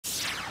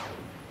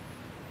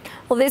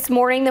Well, this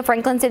morning, the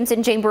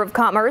Franklin-Simpson Chamber of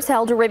Commerce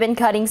held a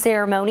ribbon-cutting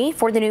ceremony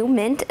for the new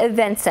Mint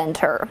Event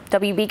Center.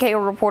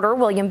 WBKO reporter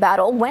William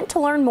Battle went to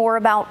learn more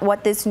about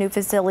what this new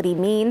facility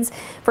means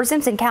for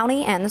Simpson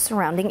County and the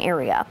surrounding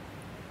area.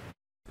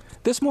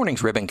 This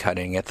morning's ribbon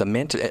cutting at the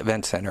Mint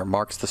Event Center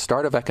marks the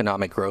start of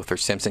economic growth for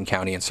Simpson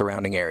County and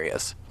surrounding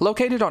areas.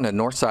 Located on the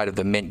north side of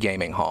the Mint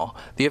Gaming Hall,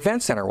 the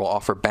Event Center will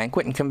offer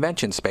banquet and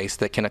convention space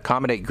that can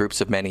accommodate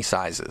groups of many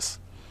sizes.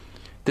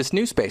 This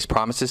new space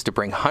promises to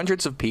bring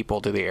hundreds of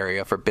people to the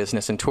area for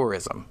business and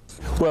tourism.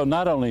 Well,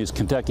 not only is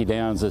Kentucky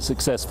Downs a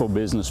successful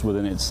business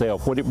within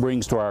itself, what it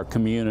brings to our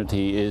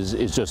community is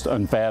just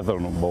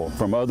unfathomable.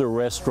 From other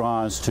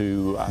restaurants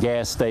to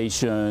gas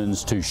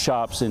stations to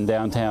shops in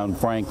downtown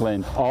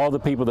Franklin, all the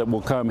people that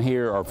will come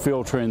here are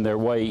filtering their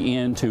way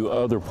into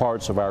other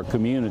parts of our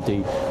community,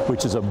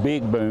 which is a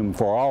big boom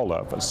for all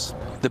of us.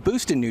 The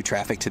boost in new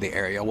traffic to the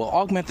area will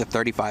augment the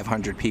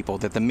 3,500 people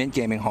that the Mint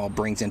Gaming Hall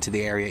brings into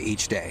the area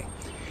each day.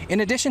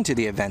 In addition to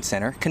the Event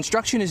Center,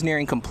 construction is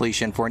nearing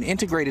completion for an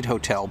integrated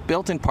hotel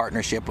built in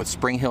partnership with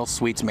Spring Hill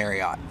Suites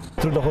Marriott.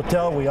 Through the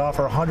hotel, we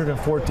offer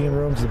 114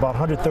 rooms, about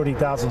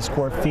 130,000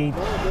 square feet.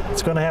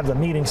 It's going to have the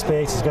meeting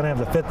space, it's going to have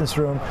the fitness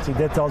room. See,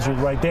 that tells you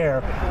right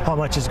there how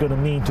much it's going to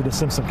mean to the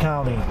Simpson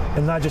County,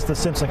 and not just the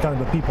Simpson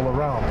County, but people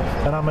around,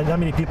 and how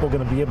many people are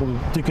going to be able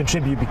to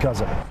contribute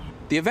because of it.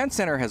 The Event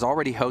Center has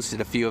already hosted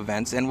a few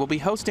events and will be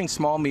hosting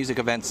small music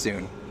events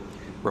soon.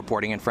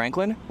 Reporting in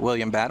Franklin,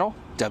 William Battle,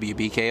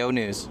 WBKO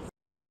News.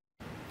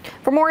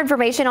 For more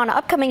information on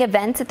upcoming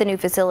events at the new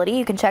facility,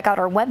 you can check out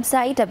our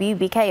website,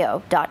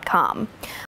 WBKO.com.